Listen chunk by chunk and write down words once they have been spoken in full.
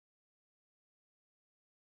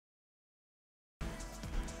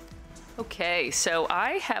Okay, so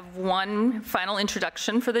I have one final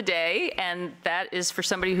introduction for the day, and that is for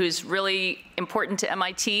somebody who's really important to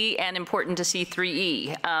MIT and important to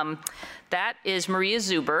C3E. That is Maria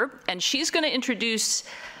Zuber, and she's going to introduce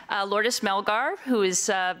Lourdes Melgar, who is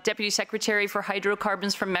Deputy Secretary for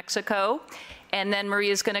Hydrocarbons from Mexico. And then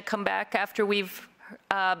Maria's going to come back after we've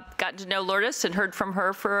gotten to know Lourdes and heard from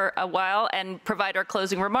her for a while and provide our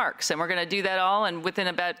closing remarks. And we're going to do that all within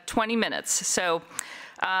about 20 minutes. So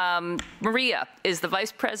Maria is the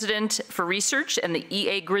Vice President for Research and the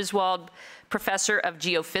E.A. Griswold Professor of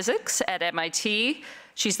Geophysics at MIT.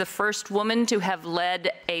 She's the first woman to have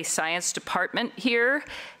led a science department here,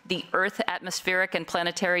 the Earth, Atmospheric, and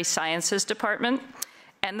Planetary Sciences Department,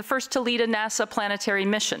 and the first to lead a NASA planetary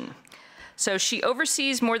mission. So she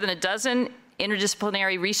oversees more than a dozen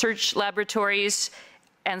interdisciplinary research laboratories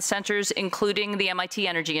and centers, including the MIT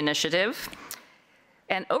Energy Initiative.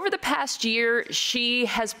 And over the past year, she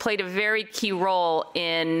has played a very key role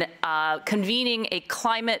in convening a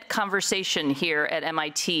climate conversation here at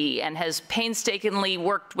MIT and has painstakingly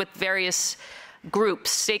worked with various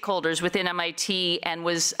groups, stakeholders within MIT, and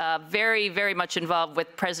was very, very much involved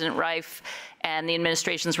with President Reif and the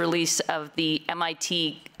administration's release of the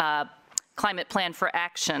MIT Climate Plan for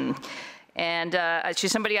Action. And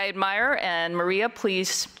she's somebody I admire, and Maria,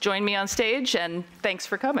 please join me on stage, and thanks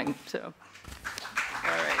for coming. So. All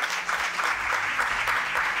right.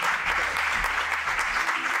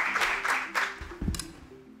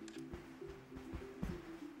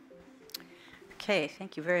 Okay,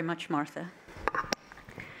 thank you very much, Martha.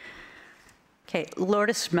 Okay,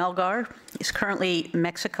 Lourdes Melgar is currently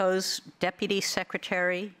Mexico's Deputy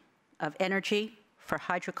Secretary of Energy for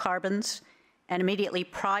Hydrocarbons, and immediately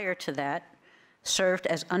prior to that, served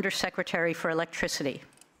as Undersecretary for Electricity.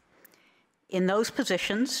 In those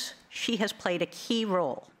positions, she has played a key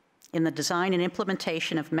role in the design and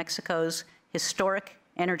implementation of Mexico's historic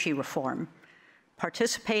energy reform,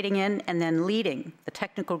 participating in and then leading the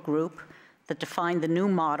technical group that defined the new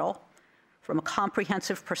model from a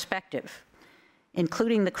comprehensive perspective,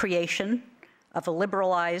 including the creation of a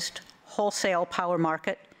liberalized wholesale power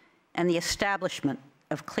market and the establishment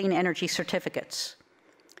of clean energy certificates.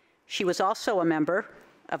 She was also a member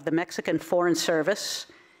of the Mexican Foreign Service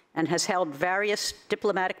and has held various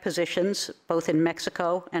diplomatic positions both in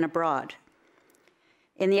Mexico and abroad.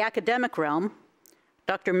 In the academic realm,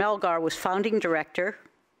 Dr. Melgar was founding director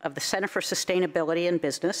of the Center for Sustainability and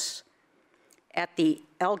Business at the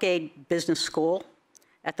Elgade Business School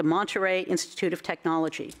at the Monterrey Institute of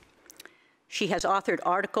Technology. She has authored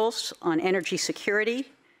articles on energy security,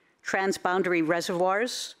 transboundary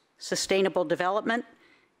reservoirs, sustainable development,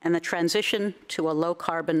 and the transition to a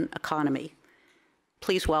low-carbon economy.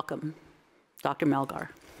 Please welcome Dr. Melgar.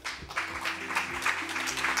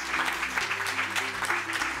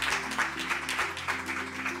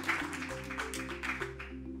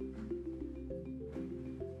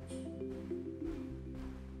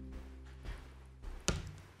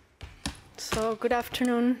 So good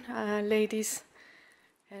afternoon, ladies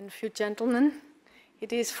and a few gentlemen.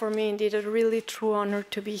 It is for me indeed a really true honor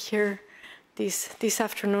to be here this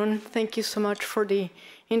afternoon. Thank you so much for the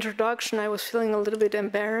introduction. I was feeling a little bit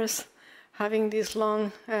embarrassed having this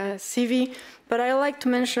long CV, but I like to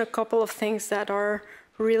mention a couple of things that are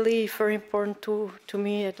really very important to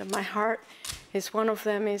me and my heart. One of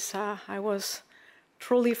them is I was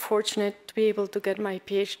truly fortunate to be able to get my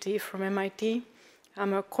PhD from MIT.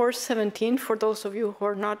 I'm a course 17. For those of you who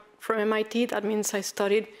are not from MIT, that means I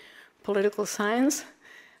studied political science.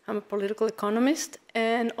 I'm a political economist,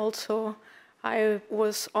 and also I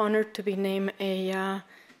was honored to be named a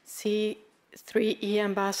C3E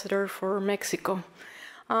ambassador for Mexico.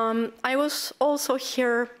 I was also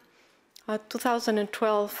here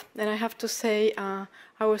 2012, and I have to say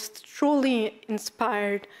I was truly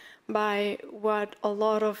inspired by what a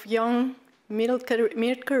lot of young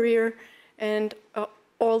mid-career and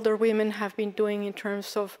older women have been doing in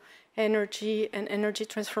terms of energy and energy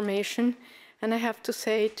transformation. And I have to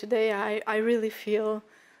say today I really feel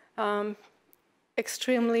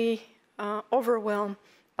extremely overwhelmed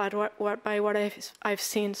by what I've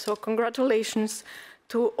seen. So congratulations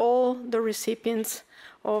to all the recipients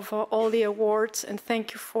of all the awards, and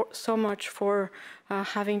thank you so much for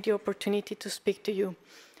having the opportunity to speak to you.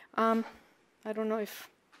 I don't know if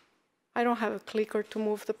I don't have a clicker to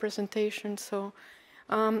move the presentation, so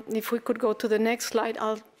if we could go to the next slide,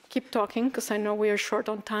 I'll keep talking because I know we are short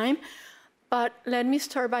on time. But let me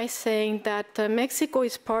start by saying that Mexico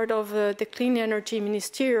is part of the Clean Energy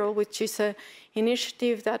Ministerial, which is an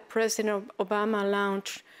initiative that President Obama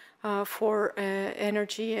launched for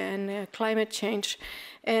energy and climate change.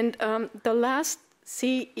 And the last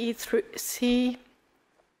C3EM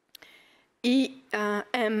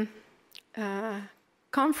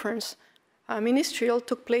conference, ministerial,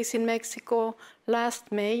 took place in Mexico last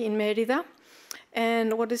May in Mérida.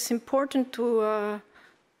 And what is important to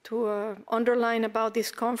underline about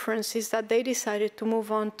this conference is that they decided to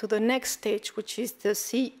move on to the next stage, which is the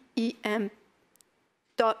CEM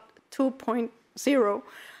 2.0,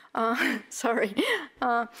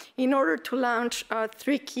 in order to launch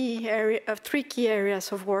three key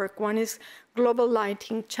areas of work. One is global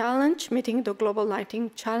lighting challenge, meeting the global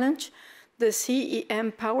lighting challenge, the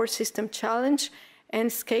CEM power system challenge,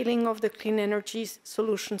 and scaling of the Clean Energy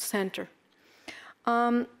Solutions Center.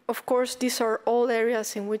 Of course, these are all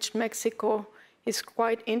areas in which Mexico is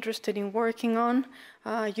quite interested in working on.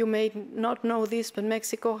 You may not know this, but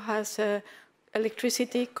Mexico has a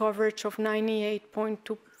electricity coverage of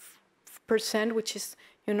 98.2%, which is,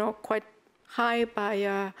 quite high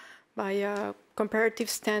by comparative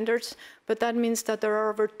standards. But that means that there are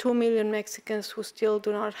over 2 million Mexicans who still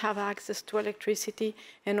do not have access to electricity.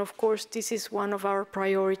 And of course, this is one of our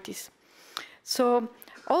priorities. So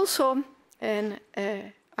also, and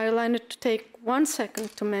I wanted to take 1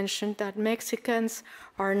 second to mention that Mexicans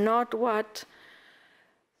are not what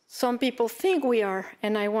some people think we are.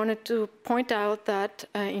 And I wanted to point out that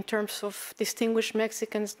in terms of distinguished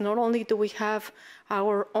Mexicans, not only do we have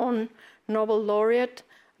our own Nobel laureate,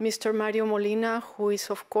 Mr. Mario Molina, who is,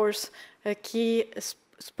 of course, a key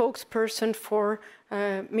spokesperson for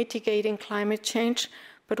mitigating climate change,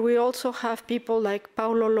 but we also have people like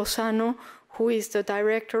Paulo Lozano, who is the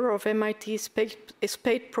director of MIT Space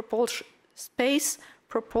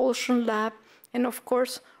Propulsion Lab, and of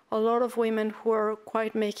course, a lot of women who are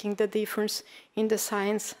quite making the difference in the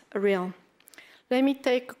science realm. Let me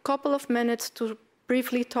take a couple of minutes to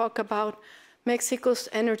briefly talk about Mexico's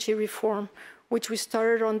energy reform, which we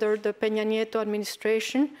started under the Peña Nieto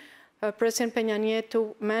administration. President Peña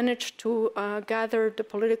Nieto managed to gather the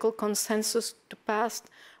political consensus to pass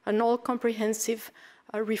an all-comprehensive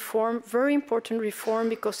reform, very important reform,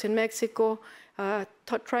 because in Mexico,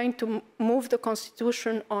 trying to move the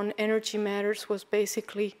constitution on energy matters was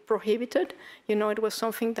basically prohibited. It was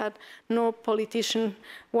something that no politician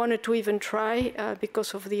wanted to even try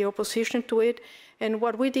because of the opposition to it. And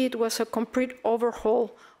what we did was a complete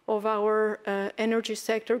overhaul of our energy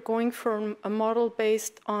sector, going from a model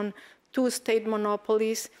based on 2 state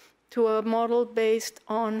monopolies to a model based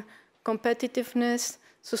on competitiveness,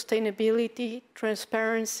 sustainability,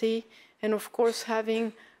 transparency, and of course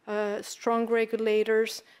having strong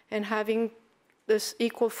regulators and having this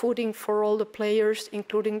equal footing for all the players,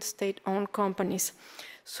 including state-owned companies.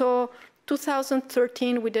 So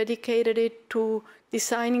 2013, we dedicated it to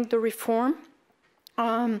designing the reform,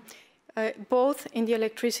 both in the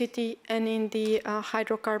electricity and in the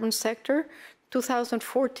hydrocarbon sector.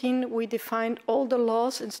 2014, we defined all the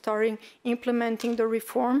laws and starting implementing the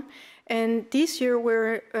reform. And this year,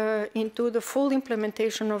 we're into the full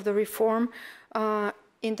implementation of the reform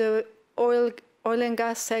in the oil and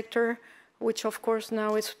gas sector, which of course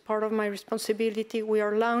now is part of my responsibility. We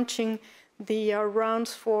are launching the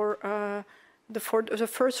rounds for the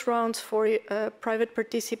first rounds for private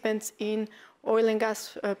participants in oil and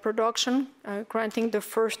gas production, granting the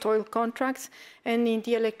first oil contracts. And in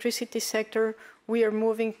the electricity sector, we are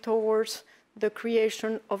moving towards the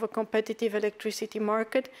creation of a competitive electricity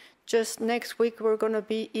market. Just next week, we're going to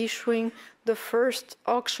be issuing the first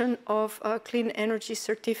auction of clean energy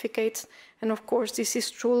certificates. And of course, this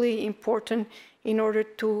is truly important in order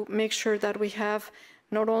to make sure that we have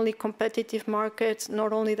not only competitive markets,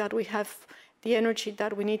 not only that we have the energy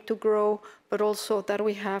that we need to grow, but also that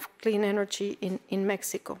we have clean energy in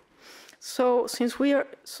Mexico. So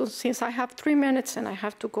since I have 3 minutes and I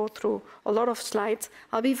have to go through a lot of slides,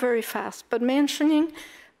 I'll be very fast. But mentioning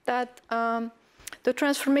that the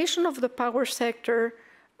transformation of the power sector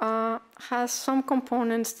has some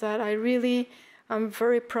components that I really am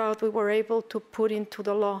very proud we were able to put into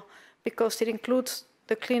the law, because it includes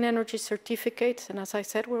the clean energy certificates. And as I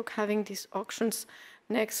said, we're having these auctions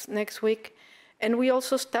next week. And we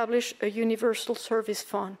also established a universal service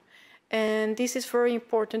fund. And this is very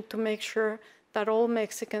important to make sure that all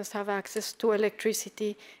Mexicans have access to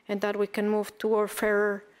electricity and that we can move to a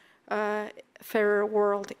fairer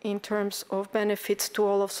world in terms of benefits to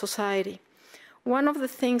all of society. One of the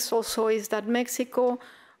things also is that Mexico,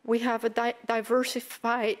 we have a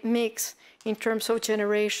diversified mix in terms of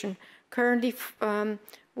generation. Currently,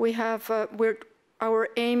 our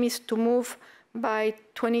aim is to move by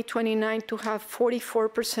 2029 to have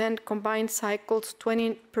 44% combined cycles,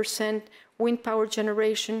 20% wind power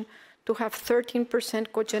generation, to have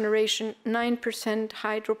 13% cogeneration, 9%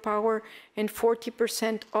 hydropower, and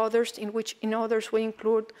 40% others, in which in others we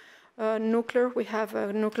include nuclear. We have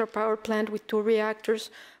a nuclear power plant with 2 reactors.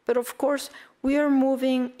 But of course, we are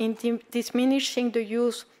moving in diminishing the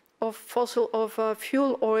use of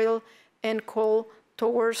fuel oil and coal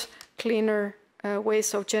towards cleaner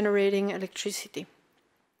ways of generating electricity.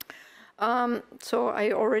 So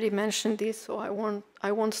I already mentioned this, so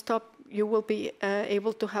I won't stop. You will be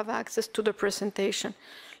able to have access to the presentation.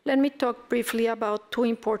 Let me talk briefly about 2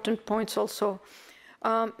 important points also.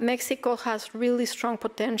 Mexico has really strong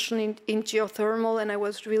potential in geothermal, and I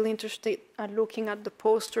was really interested in looking at the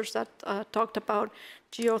posters that talked about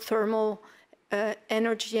geothermal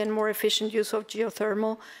energy and more efficient use of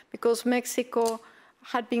geothermal, because Mexico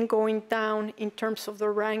had been going down in terms of the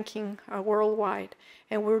ranking worldwide.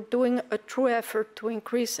 And we're doing a true effort to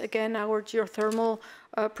increase, again, our geothermal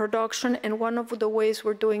production. And one of the ways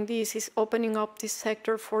we're doing this is opening up this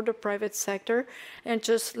sector for the private sector. And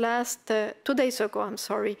just 2 days ago,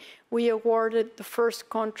 we awarded the first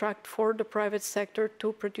contract for the private sector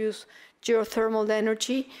to produce geothermal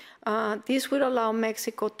energy. This would allow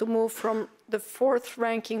Mexico to move from the 4th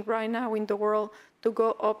ranking right now in the world to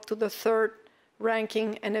go up to the 3rd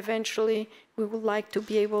ranking, and eventually we would like to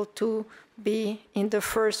be able to be in the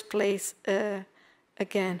 1st place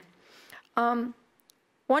again.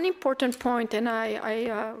 One important point, and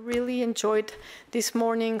I really enjoyed this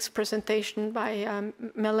morning's presentation by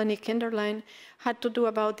Melanie Kinderlein, had to do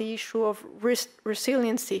about the issue of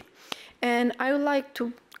resiliency. And I would like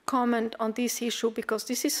to comment on this issue because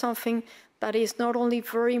this is something that is not only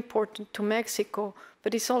very important to Mexico,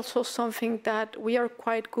 but it's also something that we are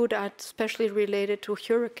quite good at, especially related to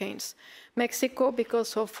hurricanes. Mexico,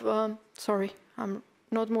 because of, sorry, I'm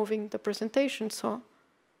not moving the presentation, so,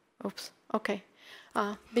 oops, okay.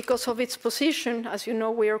 Because of its position, as you know,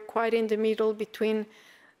 we are quite in the middle between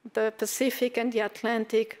the Pacific and the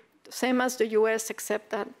Atlantic, same as the US, except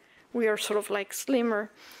that we are sort of like slimmer.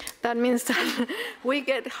 That means that we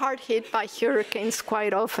get hard hit by hurricanes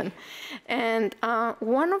quite often. And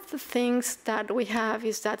one of the things that we have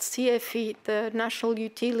is that CFE, the national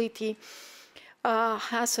utility,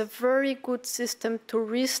 has a very good system to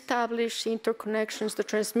reestablish the interconnections, the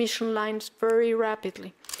transmission lines very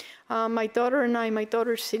rapidly. My daughter and I, my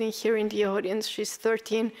daughter's sitting here in the audience, she's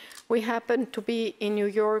 13. We happened to be in New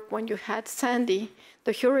York when you had Sandy,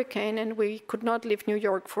 the hurricane, and we could not leave New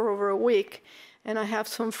York for over a week. And I have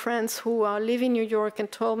some friends who live in New York and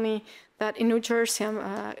told me that in New Jersey,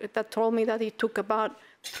 that told me that it took about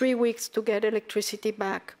 3 weeks to get electricity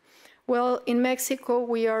back. Well, in Mexico,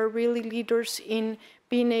 we are really leaders in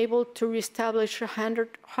being able to reestablish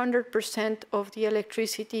 100% of the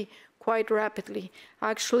electricity quite rapidly.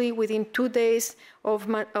 Actually, within 2 days of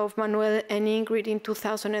Manuel and Ingrid in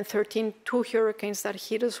 2013, 2 hurricanes that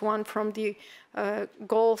hit us, one from the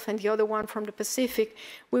Gulf and the other one from the Pacific,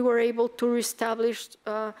 we were able to reestablish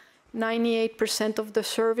 98% of the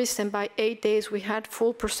service, and by 8 days we had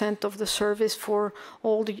full % of the service for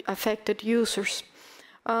all the affected users.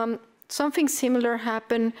 Something similar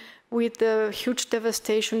happened with the huge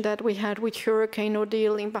devastation that we had with Hurricane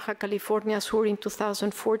Odile in Baja California Sur in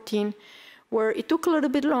 2014, where it took a little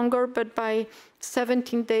bit longer, but by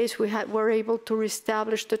 17 days we were able to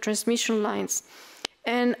reestablish the transmission lines.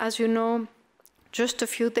 And as you know, just a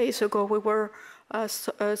few days ago, we were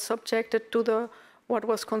subjected to what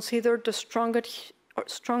was considered the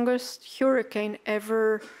strongest hurricane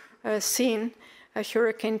ever seen,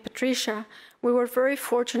 Hurricane Patricia. We were very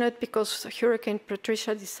fortunate because Hurricane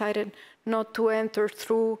Patricia decided not to enter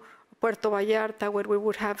through Puerto Vallarta, where we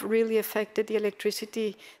would have really affected the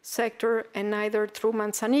electricity sector, and neither through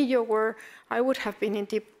Manzanillo, where I would have been in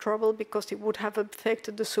deep trouble because it would have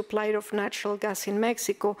affected the supply of natural gas in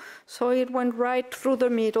Mexico. So it went right through the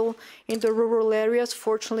middle in the rural areas.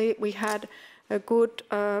 Fortunately, we had a good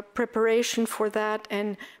preparation for that,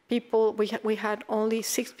 and we had only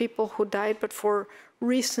 6 people who died, but for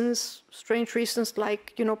reasons, strange reasons,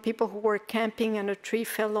 like, you know, people who were camping and a tree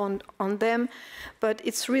fell on them. But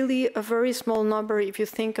it's really a very small number if you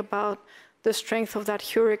think about the strength of that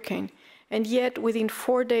hurricane. And yet, within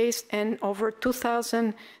 4 days and over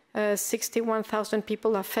 61,000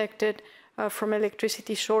 people affected from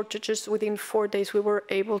electricity shortages, within 4 days we were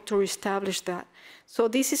able to reestablish that. So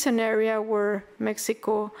this is an area where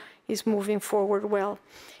Mexico is moving forward well.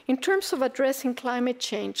 In terms of addressing climate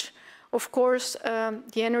change, of course,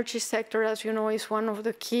 the energy sector, as you know, is one of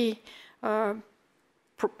the key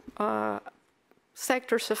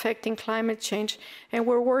sectors affecting climate change. And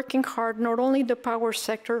we're working hard, not only the power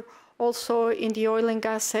sector, also in the oil and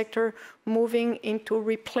gas sector, moving into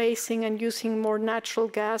replacing and using more natural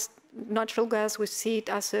gas natural gas, we see it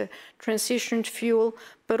as a transition fuel,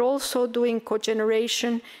 but also doing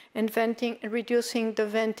cogeneration and venting, reducing the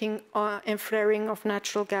venting and flaring of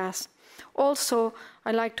natural gas. Also,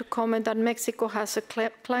 I'd like to comment that Mexico has a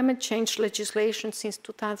climate change legislation since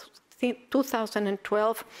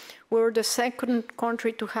 2012. We're the second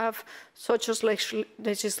country to have such a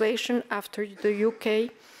legislation after the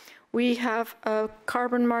UK. We have a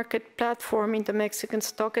carbon market platform in the Mexican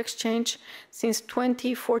Stock Exchange. Since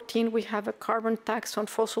 2014, we have a carbon tax on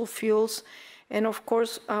fossil fuels. And of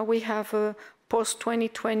course, we have a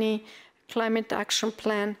post-2020 climate action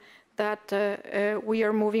plan that we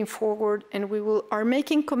are moving forward, and we are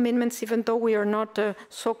making commitments. Even though we are not a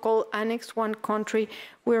so-called Annex 1 country,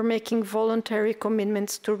 we are making voluntary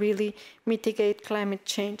commitments to really mitigate climate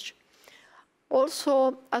change.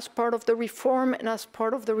 Also, as part of the reform and as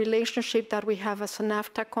part of the relationship that we have as a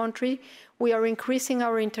NAFTA country, we are increasing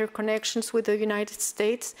our interconnections with the United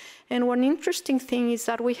States. And one interesting thing is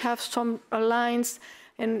that we have some lines,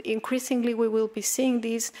 and increasingly we will be seeing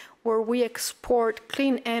these, where we export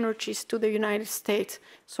clean energies to the United States.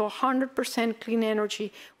 So 100% clean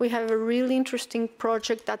energy. We have a really interesting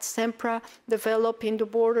project that SEMPRA developed in the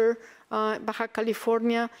border, Baja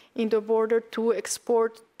California, in the border to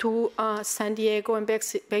export to San Diego and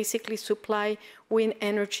basically supply wind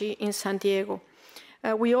energy in San Diego.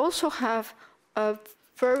 We also have a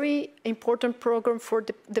very important program for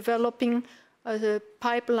developing the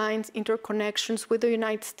pipelines interconnections with the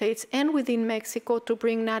United States and within Mexico to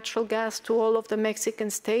bring natural gas to all of the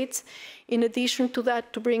Mexican states. In addition to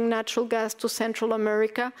that, to bring natural gas to Central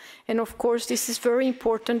America. And of course, this is very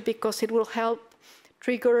important because it will help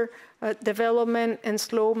trigger development and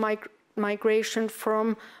slow migration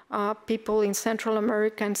from people in Central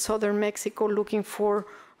America and Southern Mexico looking for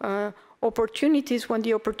opportunities when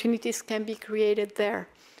the opportunities can be created there.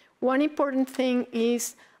 One important thing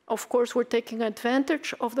is, of course, we're taking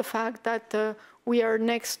advantage of the fact that we are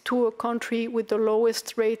next to a country with the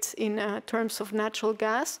lowest rates in terms of natural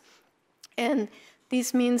gas. And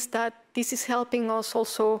this means that this is helping us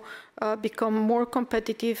also become more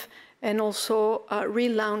competitive and also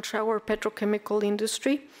relaunch our petrochemical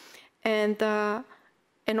industry and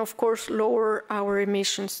of course, lower our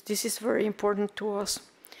emissions. This is very important to us.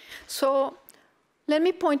 So let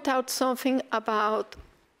me point out something about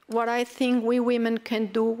what I think we women can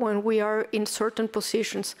do when we are in certain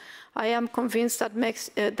positions. I am convinced that,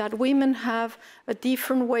 that women have a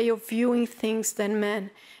different way of viewing things than men.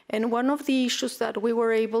 And one of the issues that we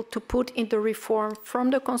were able to put in the reform from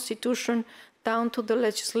the Constitution down to the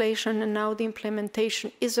legislation and now the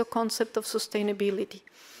implementation is a concept of sustainability.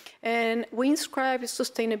 And we inscribe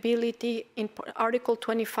sustainability in Article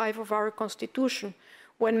 25 of our Constitution.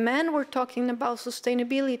 When men were talking about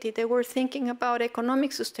sustainability, they were thinking about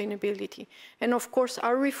economic sustainability. And of course,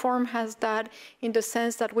 our reform has that in the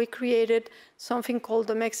sense that we created something called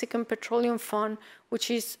the Mexican Petroleum Fund,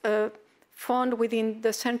 which is a fund within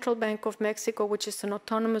the Central Bank of Mexico, which is an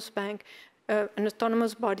autonomous bank, an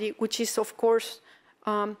autonomous body, which is, of course,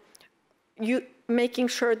 making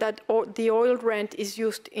sure that the oil rent is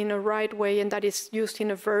used in a right way and that it's used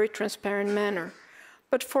in a very transparent manner.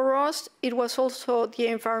 But for us, it was also the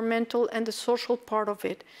environmental and the social part of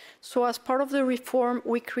it. So as part of the reform,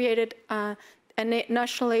 we created a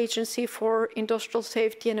national agency for industrial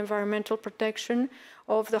safety and environmental protection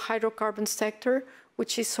of the hydrocarbon sector,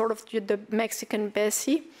 which is sort of the Mexican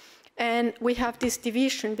BESI. And we have this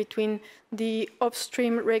division between the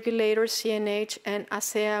upstream regulator, CNH, and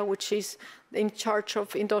ASEA, which is in charge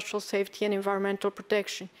of industrial safety and environmental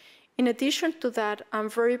protection. In addition to that, I'm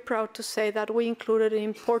very proud to say that we included an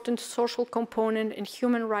important social component and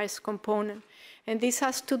human rights component. And this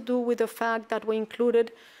has to do with the fact that we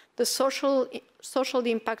included the social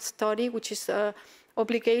impact study, which is an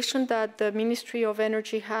obligation that the Ministry of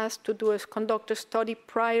Energy has to conduct a study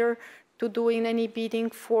prior to doing any bidding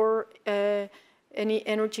for any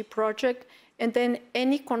energy project. And then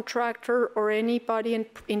any contractor or anybody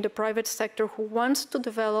in the private sector who wants to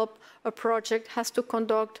develop a project has to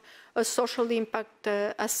conduct a social impact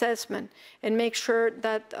assessment and make sure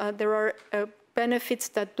that there are benefits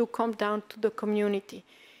that do come down to the community.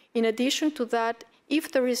 In addition to that,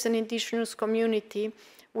 if there is an indigenous community,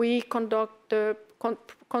 we conduct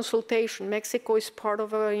consultation. Mexico is part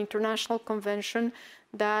of an international convention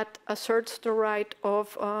that asserts the right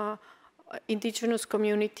of indigenous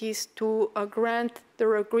communities to grant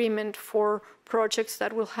their agreement for projects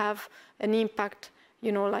that will have an impact,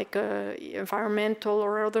 you know, like environmental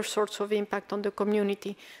or other sorts of impact on the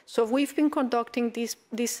community. So we've been conducting these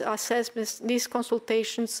assessments, these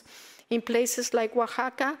consultations in places like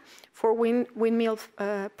Oaxaca for windmill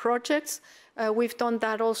projects, We've done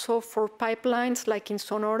that also for pipelines, like in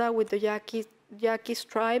Sonora with the Yaquis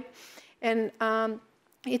tribe. And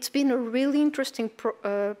it's been a really interesting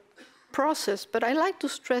process, but I like to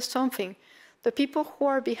stress something. The people who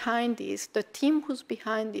are behind this, the team who's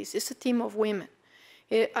behind this, is a team of women.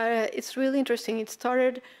 It's really interesting. It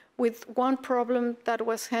started with one problem that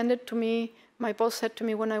was handed to me. My boss said to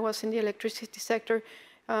me when I was in the electricity sector,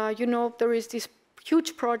 you know, there is this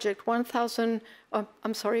huge project,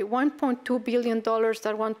 $1.2 billion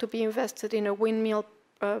that want to be invested in a windmill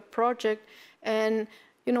project, and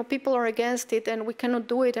you know, people are against it, and we cannot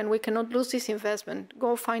do it, and we cannot lose this investment.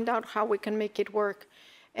 Go find out how we can make it work.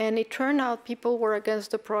 And it turned out people were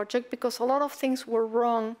against the project because a lot of things were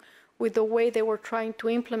wrong with the way they were trying to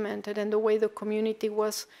implement it and the way the community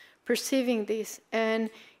was perceiving this.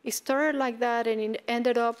 And it started like that, and it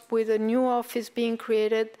ended up with a new office being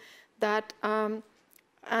created that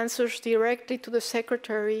answers directly to the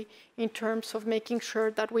secretary in terms of making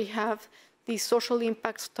sure that we have these social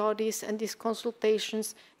impact studies and these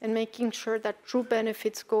consultations and making sure that true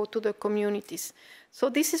benefits go to the communities. So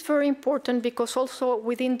this is very important because also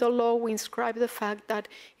within the law we inscribe the fact that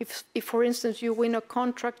if for instance, you win a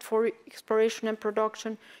contract for exploration and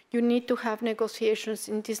production, you need to have negotiations,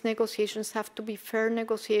 and these negotiations have to be fair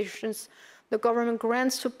negotiations. The government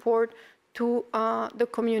grants support to the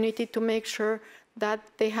community to make sure that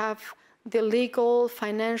they have the legal,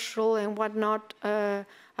 financial, and whatnot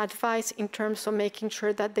advice in terms of making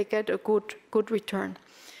sure that they get a good return.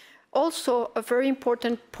 Also, a very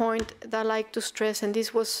important point that I like to stress, and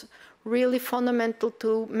this was really fundamental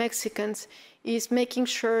to Mexicans, is making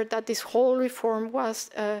sure that this whole reform was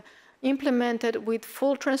implemented with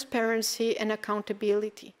full transparency and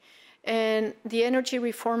accountability. And the energy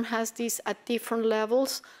reform has these at different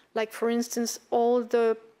levels, like for instance, all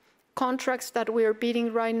the contracts that we are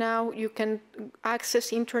bidding right now, you can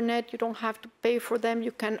access internet, you don't have to pay for them,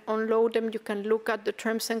 you can unload them, you can look at the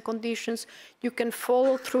terms and conditions, you can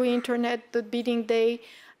follow through internet the bidding day,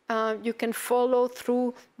 you can follow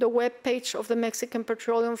through the web page of the Mexican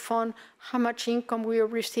Petroleum Fund how much income we are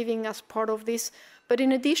receiving as part of this. But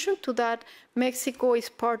in addition to that, Mexico is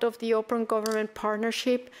part of the Open Government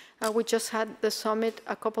Partnership. We just had the summit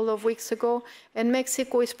a couple of weeks ago, and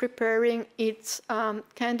Mexico is preparing its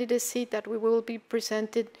candidacy that we will be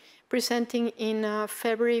presenting in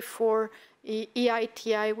February for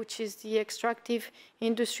EITI, which is the Extractive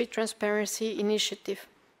Industry Transparency Initiative.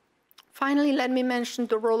 Finally, let me mention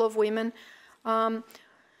the role of women.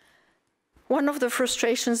 One of the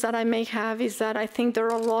frustrations that I may have is that I think there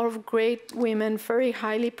are a lot of great women, very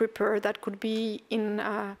highly prepared, that could be in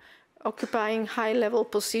occupying high-level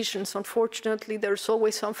positions. Unfortunately, there's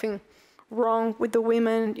always something wrong with the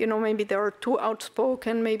women. You know, maybe they are too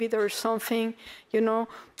outspoken, maybe there's something, you know.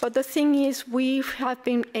 But the thing is, we have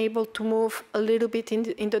been able to move a little bit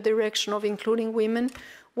in the direction of including women.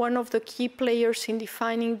 One of the key players in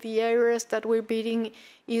defining the areas that we're bidding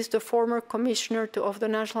is the former commissioner of the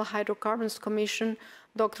National Hydrocarbons Commission,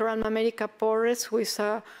 Dr. Alma America Porres, who is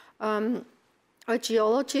a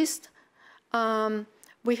geologist.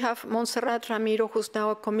 We have Montserrat Ramiro, who's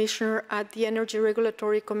now a commissioner at the Energy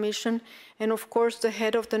Regulatory Commission. And of course, the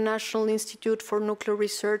head of the National Institute for Nuclear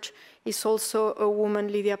Research is also a woman,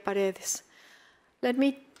 Lidia Paredes. Let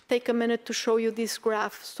me take a minute to show you this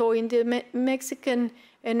graph. So in the Mexican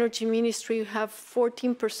Energy Ministry, you have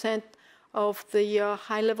 14% of the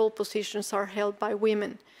high-level positions are held by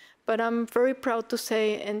women. But I'm very proud to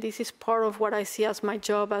say, and this is part of what I see as my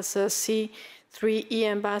job as a C3E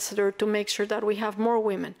ambassador, to make sure that we have more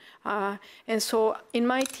women. And so in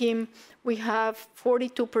my team, we have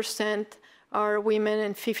 42% are women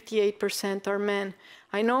and 58% are men.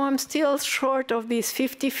 I know I'm still short of this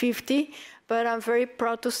 50-50, but I'm very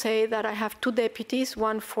proud to say that I have two deputies,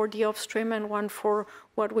 one for the upstream and one for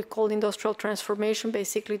what we call industrial transformation,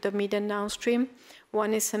 basically the mid and downstream.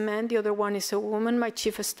 One is a man, the other one is a woman. My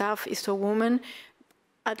chief of staff is a woman.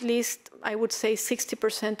 At least, I would say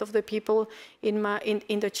 60% of the people in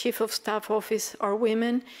the chief of staff office are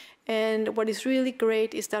women. And what is really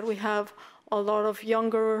great is that we have a lot of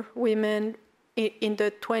younger women in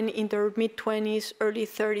their mid-20s, early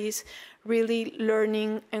 30s, really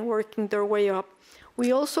learning and working their way up.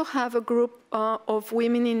 We also have a group of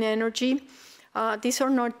women in energy. These are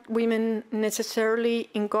not women necessarily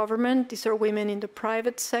in government. These are women in the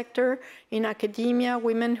private sector, in academia,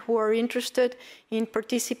 women who are interested in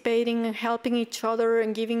participating and helping each other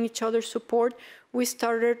and giving each other support. We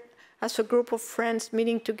started as a group of friends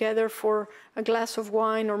meeting together for a glass of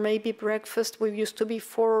wine or maybe breakfast. We used to be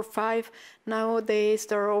 4 or 5. Nowadays,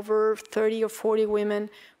 there are over 30 or 40 women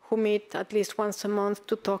who meet at least once a month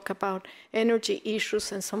to talk about energy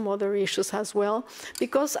issues and some other issues as well.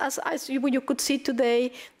 Because as you could see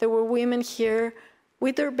today, there were women here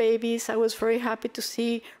with their babies. I was very happy to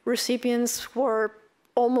see recipients who are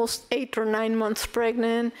almost 8 or 9 months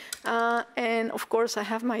pregnant. And of course, I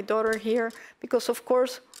have my daughter here because, of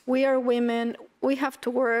course, we are women. We have to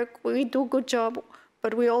work. We do a good job,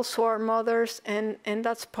 but we also are mothers, and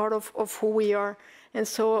that's part of who we are. And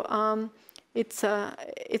so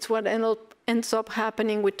it's what ends up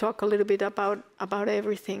happening. We talk a little bit about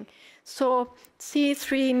everything. So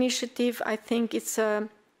C3 initiative, I think it's a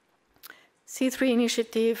C3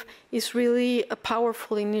 initiative is really a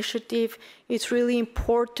powerful initiative. It's really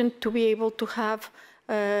important to be able to have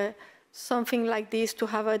something like this, to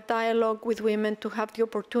have a dialogue with women, to have the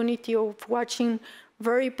opportunity of watching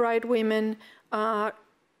very bright women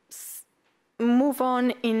move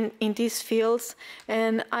on in these fields.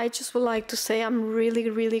 And I just would like to say I'm really,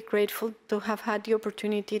 really grateful to have had the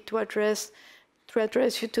opportunity to address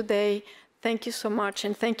you today. Thank you so much,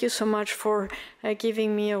 and thank you so much for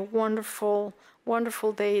giving me a wonderful,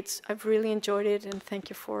 wonderful day. I've really enjoyed it, and thank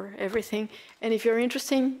you for everything. And if you're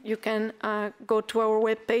interested, you can go to our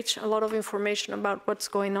webpage, a lot of information about what's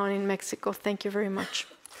going on in Mexico. Thank you very much.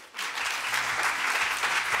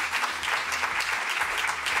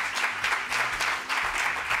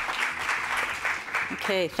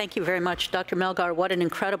 Okay, thank you very much, Dr. Melgar. What an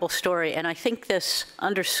incredible story, and I think this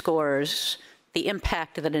underscores the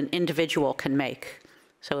impact that an individual can make.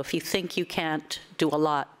 So if you think you can't do a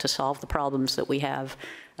lot to solve the problems that we have,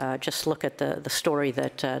 just look at the story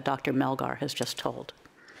that Dr. Melgar has just told.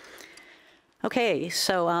 Okay,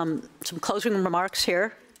 so some closing remarks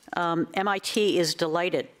here. MIT is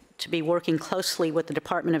delighted to be working closely with the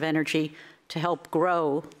Department of Energy to help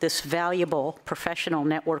grow this valuable professional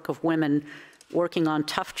network of women working on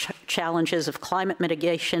tough challenges of climate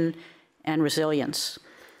mitigation and resilience.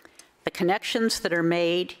 The connections that are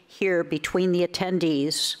made here between the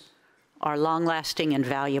attendees are long-lasting and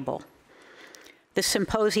valuable. This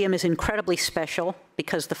symposium is incredibly special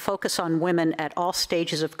because the focus on women at all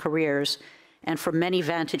stages of careers and from many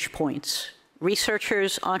vantage points: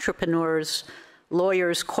 researchers, entrepreneurs,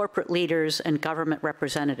 lawyers, corporate leaders, and government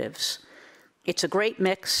representatives. It's a great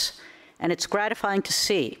mix, and it's gratifying to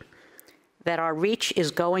see that our reach is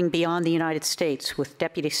going beyond the United States with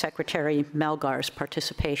Deputy Secretary Melgar's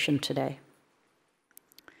participation today.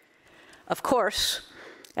 Of course,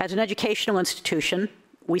 as an educational institution,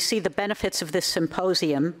 we see the benefits of this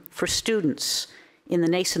symposium for students in the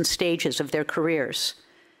nascent stages of their careers.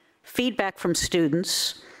 Feedback from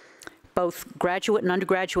students, both graduate and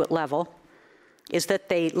undergraduate level, is that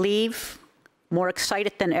they leave more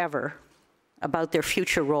excited than ever about their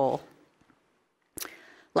future role.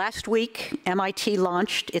 Last week, MIT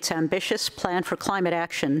launched its ambitious Plan for Climate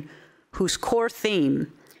Action, whose core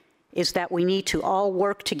theme is that we need to all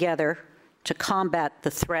work together to combat the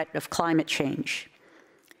threat of climate change.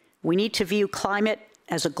 We need to view climate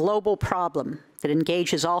as a global problem that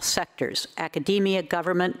engages all sectors: academia,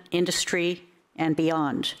 government, industry, and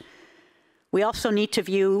beyond. We also need to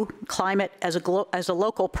view climate as a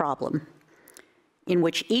local problem in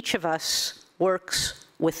which each of us works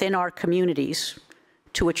within our communities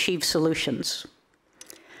to achieve solutions.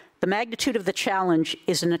 The magnitude of the challenge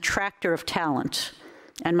is an attractor of talent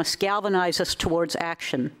and must galvanize us towards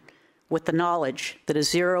action with the knowledge that a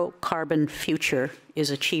zero-carbon future is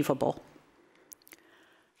achievable.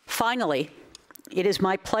 Finally, it is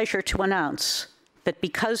my pleasure to announce that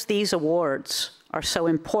because these awards are so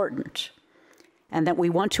important and that we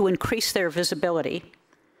want to increase their visibility,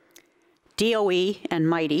 DOE and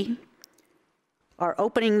MITI are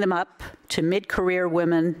opening them up to mid-career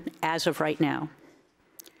women as of right now.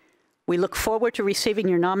 We look forward to receiving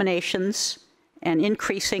your nominations and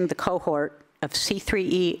increasing the cohort of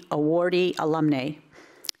C3E awardee alumni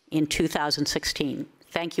in 2016.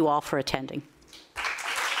 Thank you all for attending.